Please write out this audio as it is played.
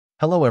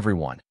Hello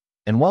everyone,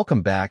 and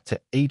welcome back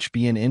to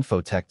HBN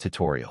InfoTech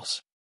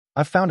Tutorials.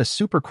 I've found a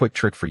super quick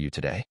trick for you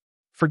today.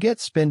 Forget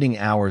spending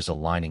hours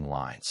aligning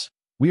lines.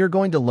 We are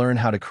going to learn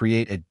how to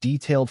create a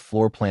detailed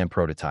floor plan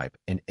prototype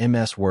in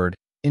MS Word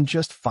in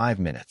just 5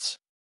 minutes.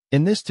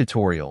 In this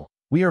tutorial,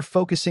 we are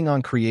focusing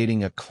on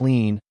creating a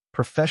clean,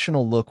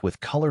 professional look with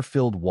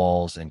color-filled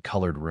walls and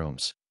colored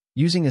rooms,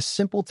 using a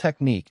simple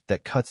technique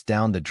that cuts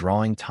down the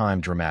drawing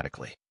time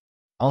dramatically.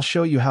 I'll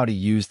show you how to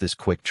use this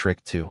quick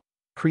trick to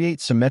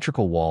create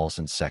symmetrical walls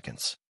in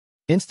seconds.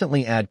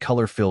 Instantly add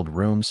color-filled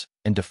rooms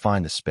and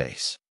define the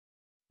space.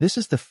 This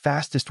is the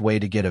fastest way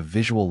to get a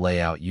visual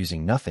layout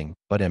using nothing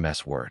but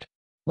MS Word.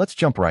 Let's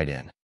jump right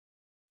in.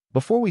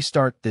 Before we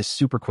start this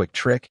super quick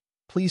trick,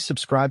 please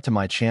subscribe to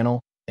my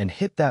channel and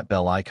hit that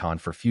bell icon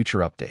for future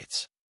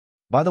updates.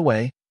 By the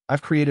way,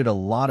 I've created a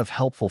lot of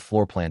helpful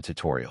floor plan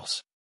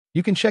tutorials.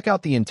 You can check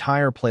out the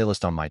entire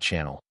playlist on my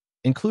channel,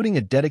 including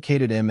a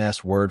dedicated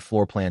MS Word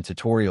floor plan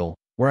tutorial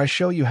where I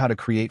show you how to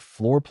create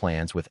floor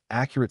plans with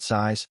accurate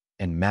size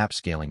and map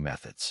scaling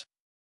methods.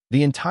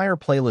 The entire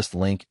playlist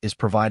link is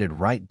provided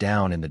right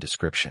down in the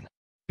description.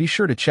 Be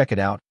sure to check it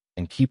out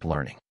and keep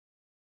learning.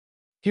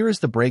 Here is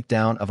the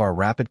breakdown of our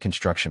rapid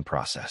construction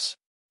process.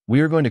 We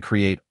are going to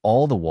create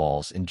all the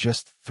walls in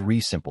just 3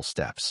 simple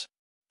steps.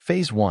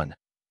 Phase 1.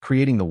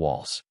 Creating the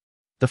walls.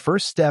 The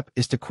first step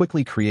is to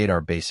quickly create our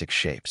basic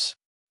shapes.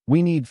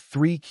 We need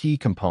 3 key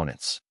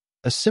components: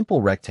 a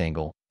simple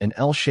rectangle, an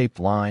L-shaped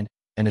line,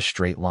 and a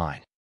straight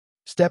line.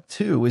 Step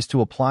 2 is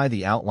to apply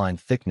the outline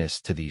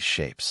thickness to these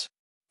shapes.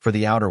 For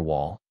the outer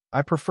wall,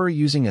 I prefer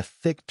using a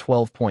thick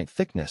 12-point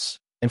thickness,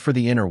 and for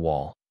the inner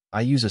wall,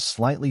 I use a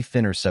slightly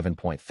thinner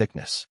 7-point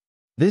thickness.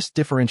 This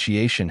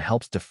differentiation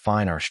helps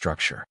define our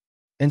structure.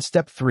 In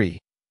step 3,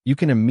 you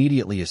can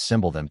immediately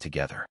assemble them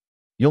together.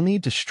 You'll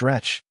need to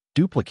stretch,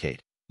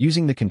 duplicate,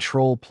 using the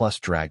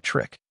Ctrl+Drag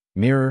trick,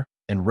 mirror,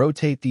 and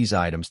rotate these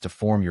items to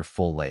form your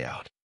full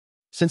layout.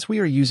 Since we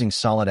are using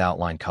solid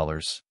outline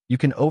colors, you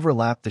can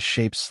overlap the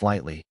shapes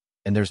slightly,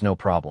 and there's no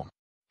problem.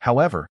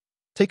 However,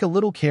 take a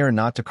little care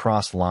not to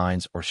cross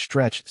lines or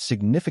stretch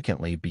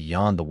significantly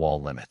beyond the wall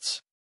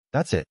limits.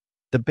 That's it.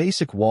 The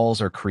basic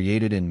walls are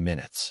created in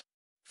minutes.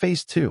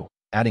 Phase 2.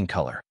 Adding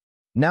color.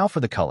 Now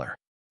for the color.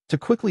 To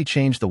quickly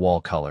change the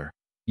wall color,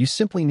 you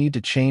simply need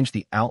to change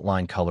the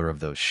outline color of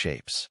those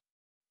shapes.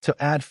 To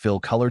add fill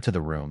color to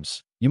the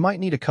rooms, you might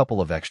need a couple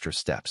of extra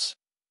steps.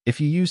 If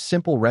you use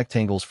simple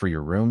rectangles for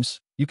your rooms,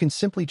 you can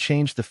simply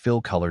change the fill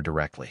color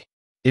directly.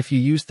 If you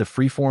use the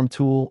freeform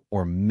tool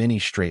or mini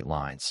straight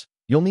lines,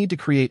 you'll need to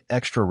create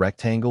extra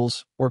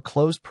rectangles or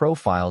closed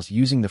profiles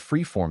using the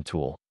freeform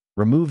tool,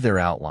 remove their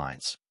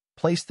outlines,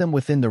 place them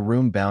within the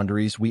room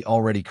boundaries we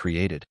already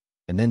created,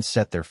 and then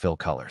set their fill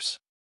colors.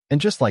 And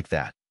just like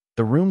that,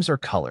 the rooms are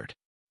colored.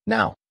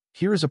 Now,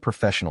 here is a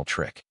professional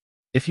trick.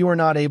 If you are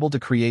not able to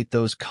create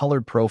those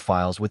colored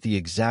profiles with the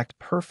exact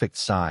perfect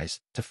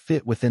size to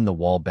fit within the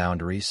wall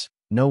boundaries,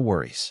 no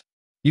worries.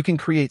 You can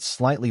create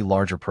slightly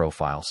larger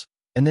profiles,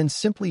 and then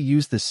simply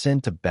use the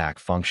send to back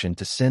function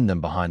to send them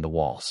behind the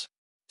walls.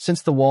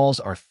 Since the walls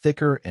are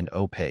thicker and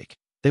opaque,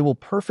 they will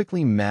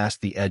perfectly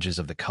mask the edges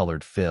of the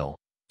colored fill,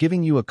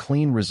 giving you a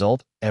clean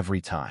result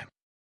every time.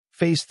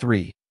 Phase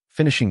 3.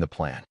 Finishing the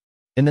plan.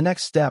 In the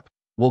next step,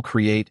 we'll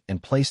create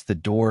and place the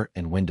door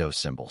and window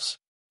symbols.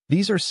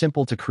 These are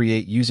simple to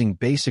create using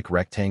basic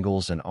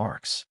rectangles and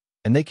arcs,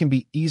 and they can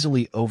be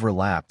easily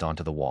overlapped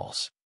onto the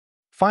walls.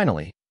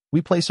 Finally,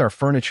 we place our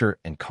furniture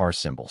and car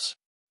symbols.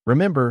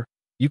 Remember,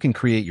 you can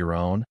create your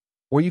own,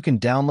 or you can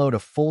download a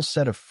full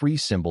set of free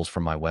symbols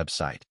from my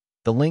website.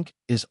 The link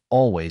is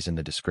always in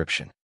the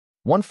description.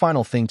 One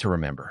final thing to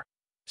remember.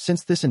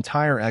 Since this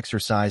entire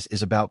exercise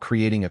is about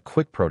creating a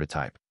quick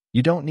prototype,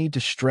 you don't need to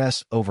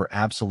stress over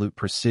absolute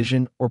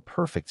precision or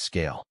perfect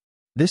scale.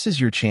 This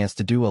is your chance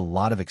to do a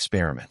lot of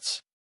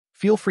experiments.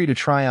 Feel free to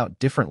try out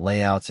different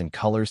layouts and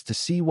colors to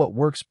see what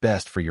works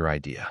best for your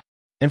idea.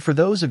 And for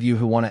those of you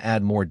who want to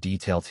add more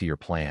detail to your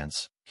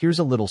plans, here's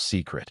a little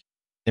secret.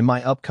 In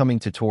my upcoming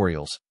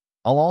tutorials,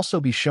 I'll also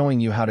be showing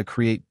you how to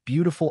create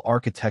beautiful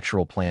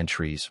architectural plan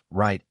trees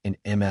right in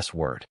MS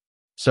Word.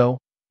 So,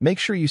 make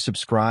sure you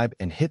subscribe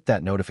and hit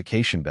that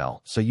notification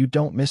bell so you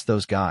don't miss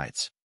those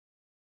guides.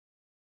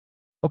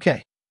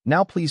 Okay,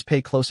 now please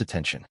pay close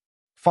attention.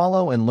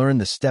 Follow and learn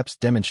the steps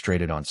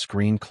demonstrated on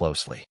screen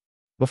closely.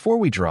 Before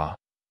we draw,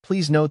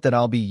 please note that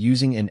I'll be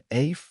using an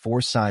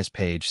A4 size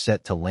page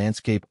set to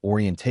landscape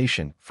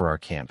orientation for our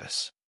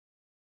canvas.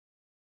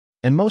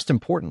 And most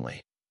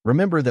importantly,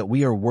 remember that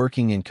we are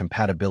working in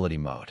compatibility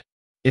mode.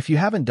 If you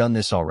haven't done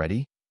this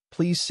already,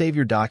 please save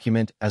your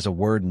document as a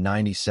Word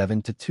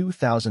 97 to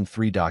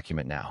 2003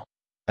 document now,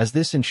 as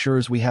this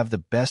ensures we have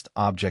the best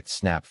object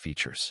snap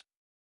features.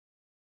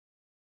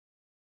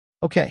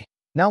 Okay.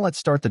 Now let's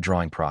start the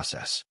drawing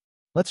process.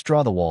 Let's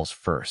draw the walls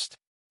first.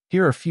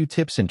 Here are a few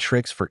tips and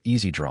tricks for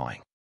easy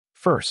drawing.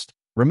 First,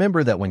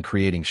 remember that when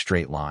creating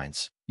straight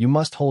lines, you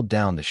must hold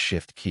down the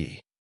Shift key.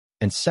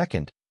 And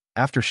second,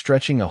 after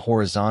stretching a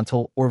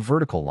horizontal or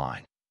vertical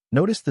line,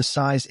 notice the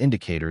size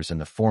indicators in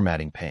the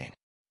formatting pane.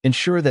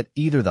 Ensure that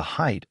either the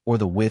height or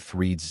the width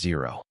reads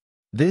 0.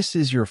 This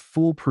is your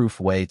foolproof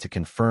way to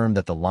confirm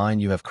that the line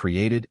you have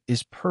created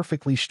is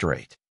perfectly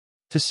straight.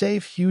 To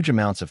save huge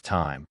amounts of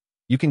time,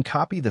 you can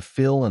copy the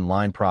fill and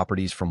line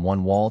properties from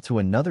one wall to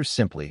another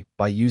simply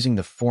by using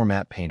the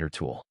Format Painter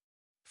tool.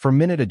 For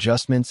minute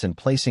adjustments and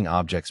placing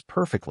objects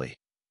perfectly,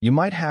 you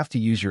might have to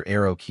use your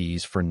arrow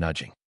keys for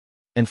nudging.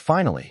 And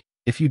finally,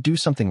 if you do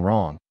something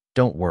wrong,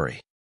 don't worry.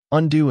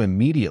 Undo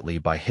immediately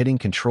by hitting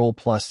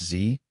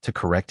Ctrl+Z to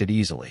correct it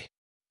easily.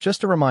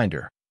 Just a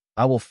reminder,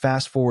 I will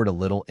fast forward a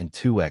little in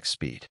 2x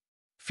speed.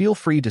 Feel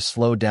free to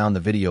slow down the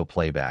video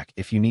playback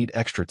if you need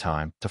extra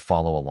time to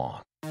follow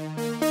along.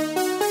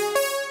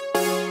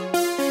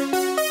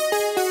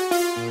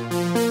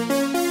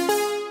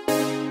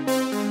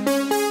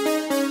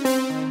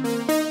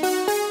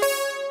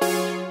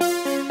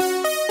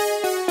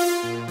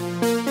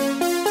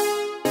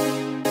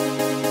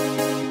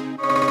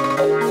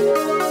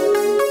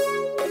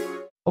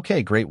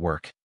 Okay, great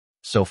work.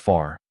 So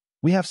far,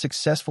 we have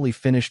successfully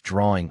finished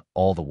drawing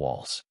all the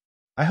walls.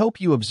 I hope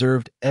you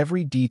observed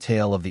every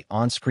detail of the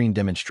on-screen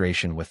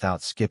demonstration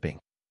without skipping,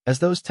 as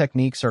those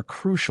techniques are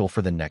crucial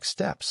for the next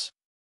steps.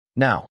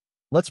 Now,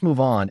 let's move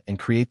on and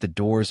create the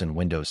doors and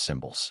windows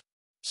symbols.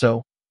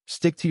 So,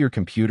 stick to your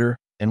computer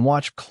and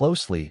watch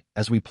closely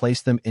as we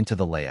place them into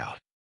the layout.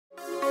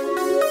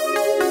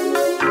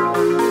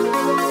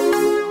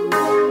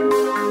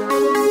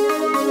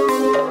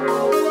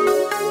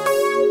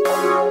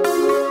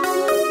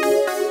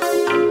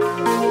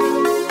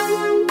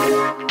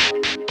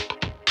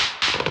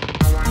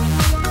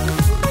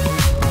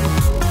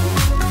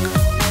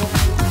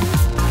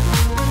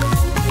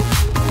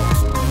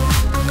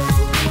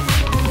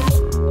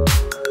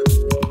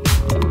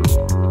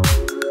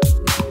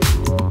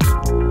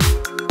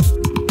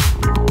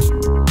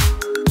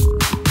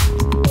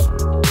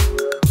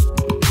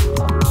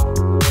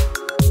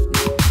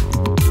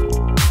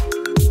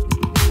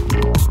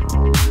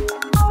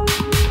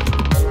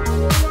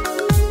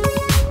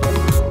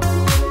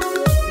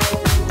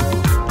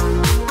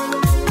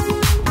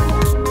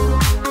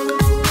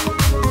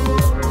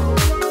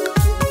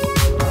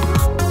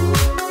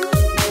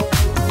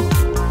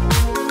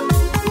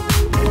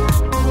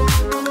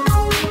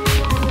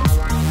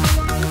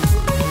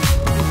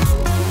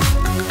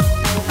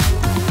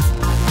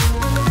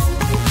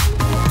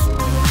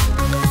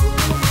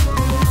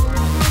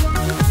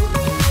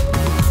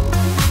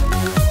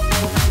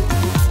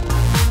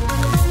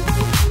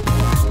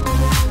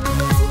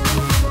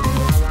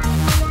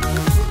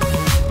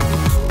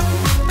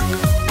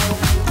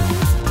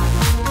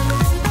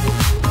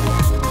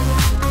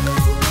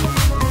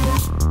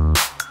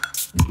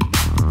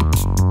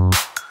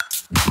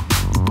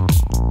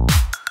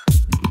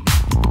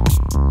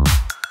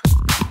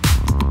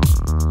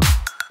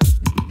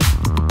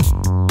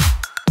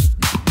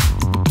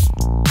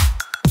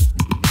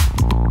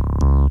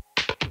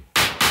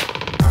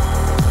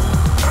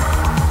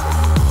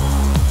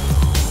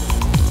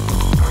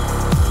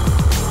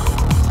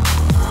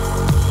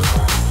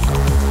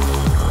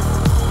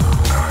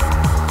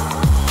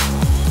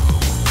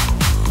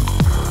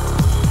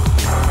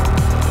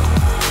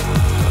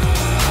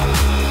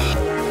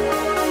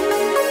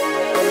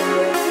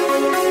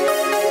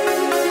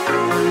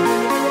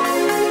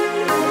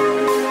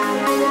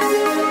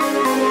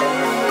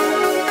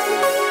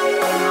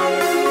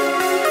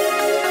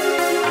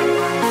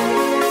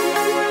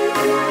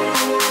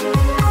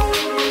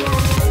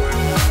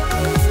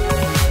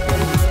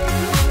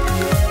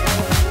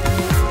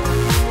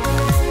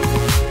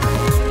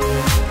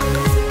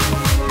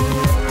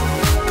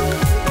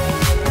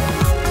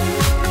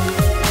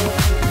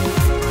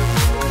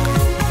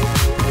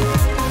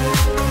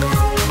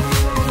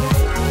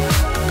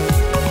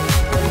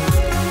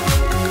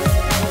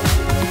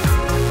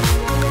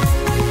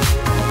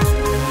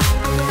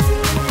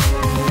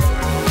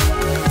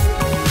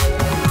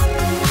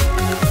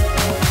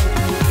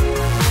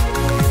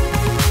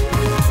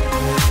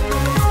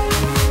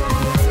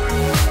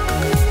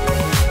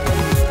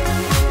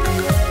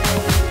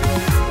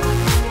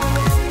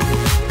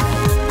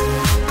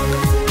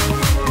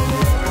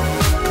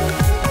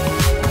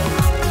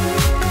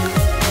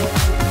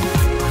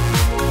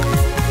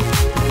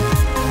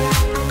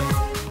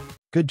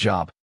 Good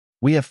job.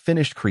 We have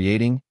finished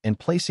creating and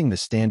placing the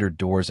standard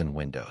doors and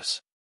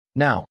windows.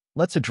 Now,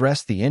 let's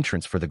address the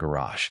entrance for the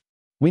garage.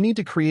 We need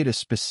to create a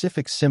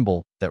specific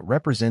symbol that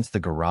represents the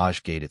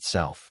garage gate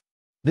itself.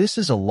 This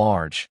is a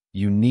large,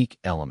 unique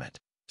element,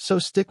 so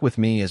stick with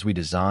me as we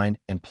design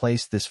and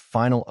place this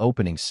final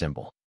opening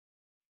symbol.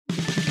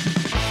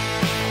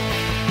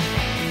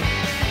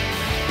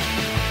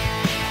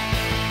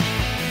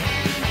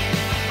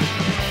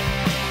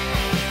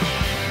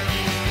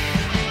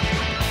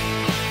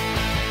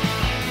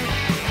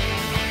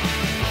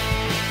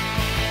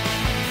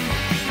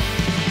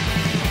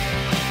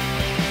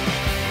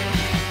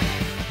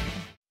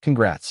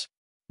 Congrats!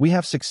 We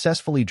have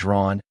successfully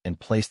drawn and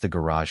placed the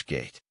garage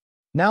gate.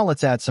 Now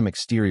let's add some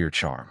exterior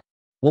charm.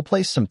 We'll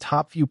place some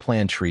top view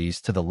plan trees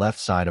to the left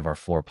side of our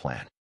floor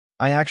plan.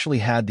 I actually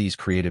had these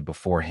created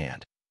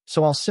beforehand,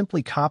 so I'll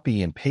simply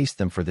copy and paste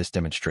them for this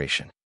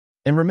demonstration.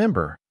 And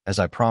remember, as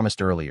I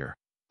promised earlier,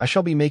 I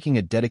shall be making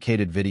a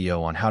dedicated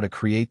video on how to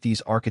create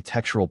these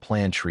architectural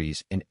plan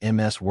trees in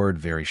MS Word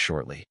very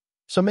shortly,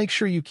 so make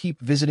sure you keep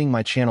visiting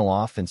my channel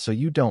often so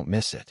you don't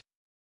miss it.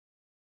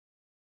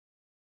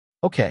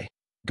 Okay,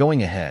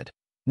 going ahead,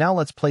 now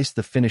let's place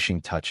the finishing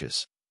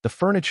touches, the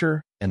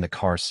furniture and the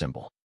car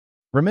symbol.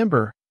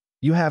 Remember,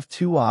 you have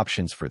two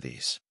options for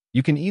these.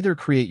 You can either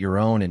create your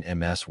own in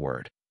MS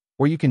Word,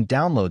 or you can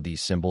download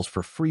these symbols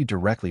for free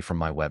directly from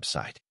my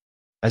website.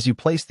 As you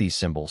place these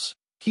symbols,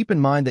 keep in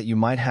mind that you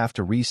might have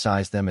to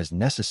resize them as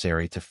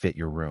necessary to fit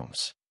your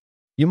rooms.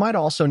 You might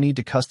also need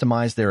to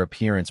customize their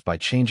appearance by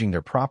changing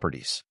their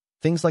properties,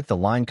 things like the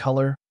line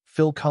color,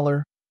 fill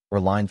color, or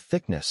line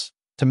thickness,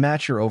 to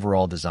match your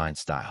overall design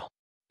style.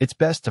 It's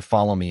best to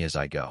follow me as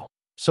I go,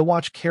 so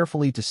watch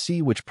carefully to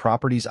see which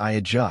properties I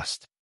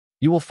adjust.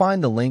 You will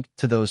find the link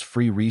to those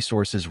free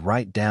resources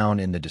right down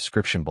in the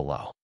description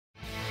below.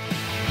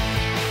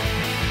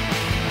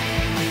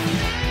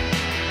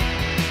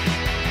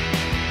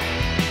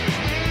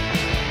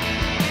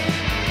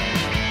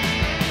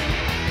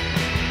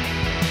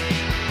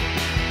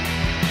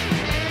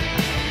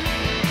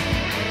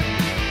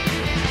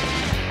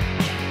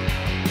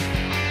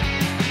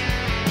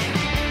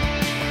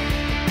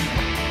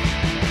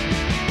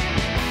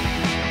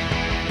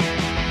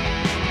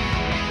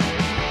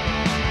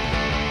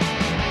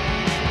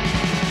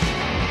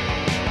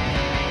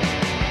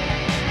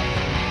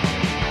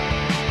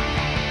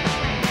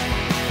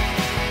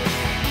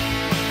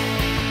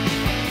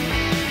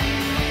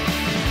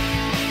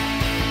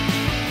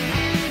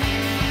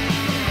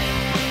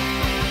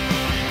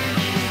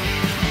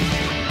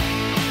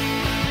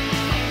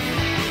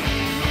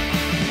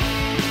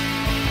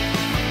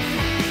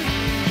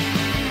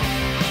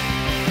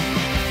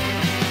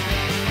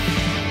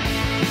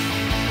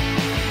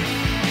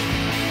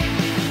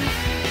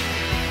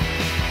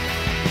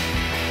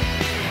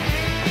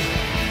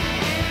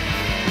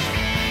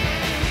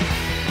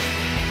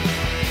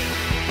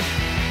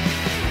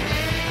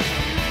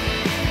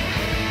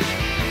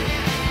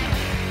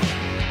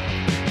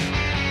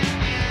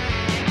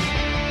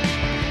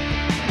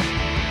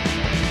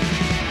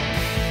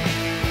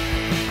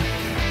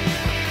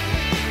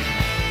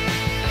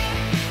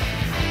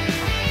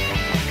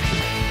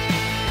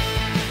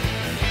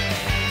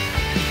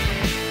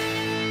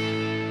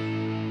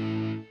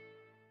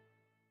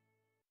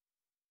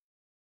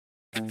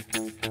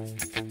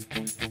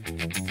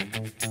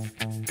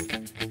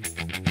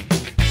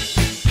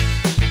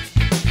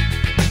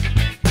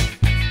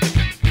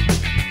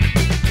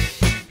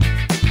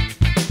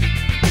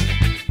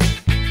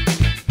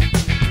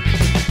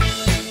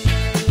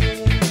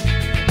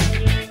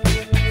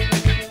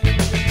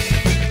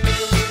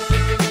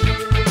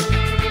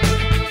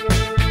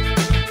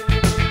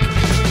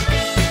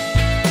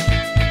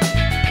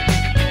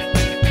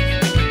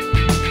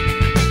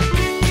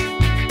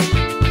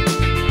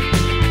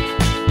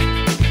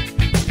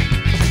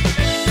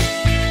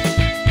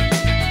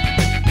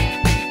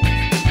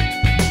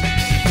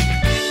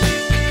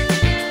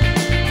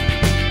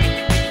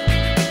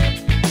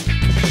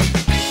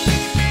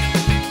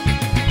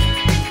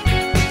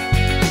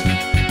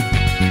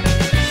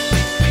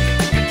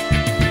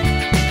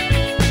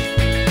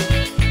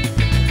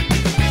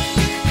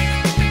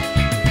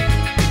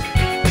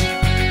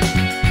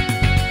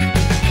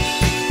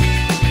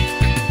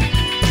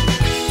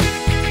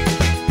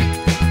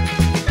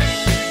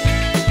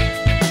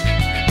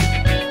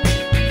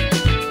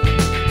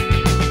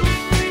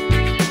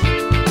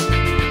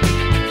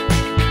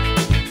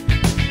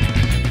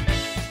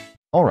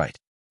 Alright,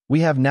 we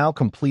have now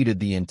completed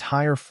the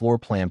entire floor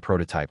plan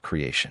prototype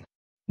creation.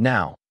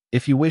 Now,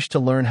 if you wish to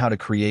learn how to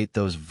create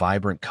those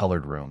vibrant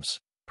colored rooms,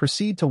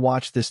 proceed to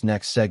watch this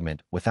next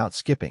segment without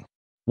skipping.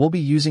 We'll be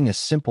using a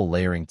simple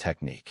layering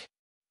technique.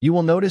 You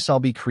will notice I'll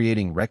be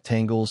creating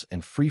rectangles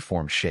and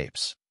freeform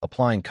shapes,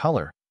 applying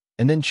color,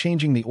 and then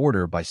changing the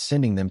order by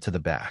sending them to the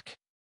back.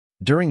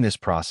 During this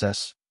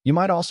process, you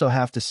might also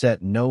have to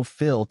set no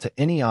fill to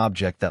any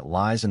object that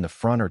lies in the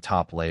front or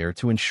top layer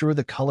to ensure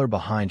the color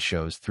behind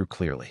shows through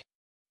clearly.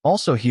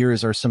 Also, here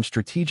are some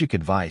strategic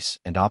advice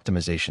and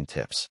optimization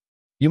tips.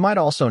 You might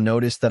also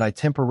notice that I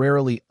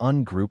temporarily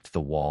ungrouped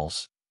the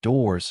walls,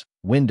 doors,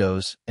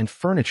 windows, and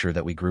furniture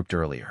that we grouped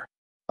earlier.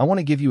 I want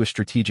to give you a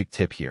strategic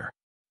tip here.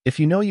 If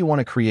you know you want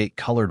to create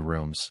colored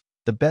rooms,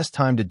 the best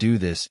time to do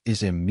this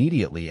is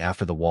immediately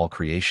after the wall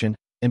creation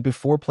and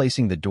before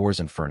placing the doors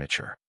and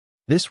furniture.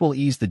 This will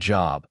ease the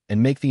job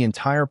and make the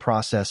entire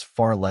process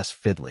far less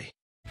fiddly.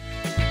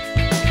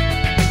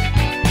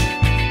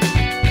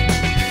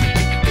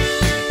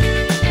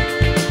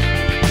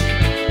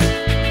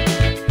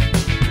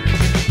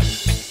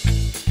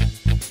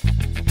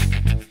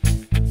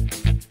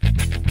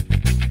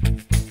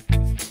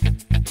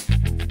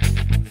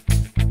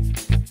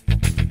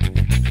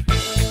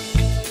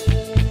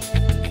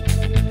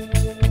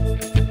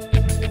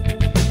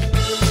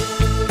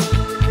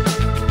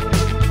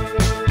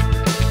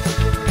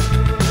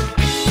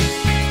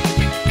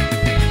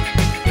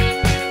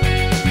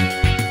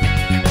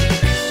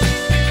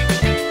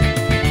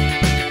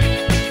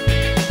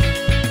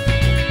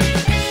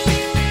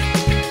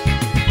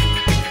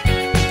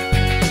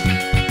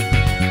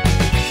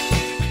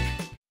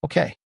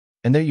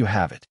 And there you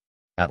have it.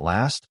 At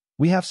last,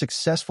 we have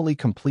successfully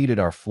completed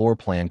our floor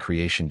plan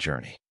creation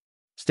journey.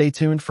 Stay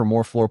tuned for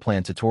more floor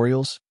plan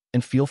tutorials,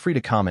 and feel free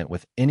to comment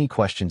with any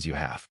questions you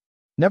have.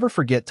 Never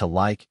forget to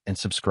like and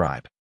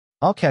subscribe.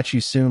 I'll catch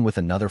you soon with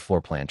another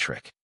floor plan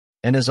trick.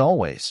 And as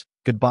always,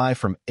 goodbye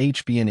from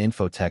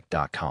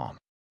hbninfotech.com.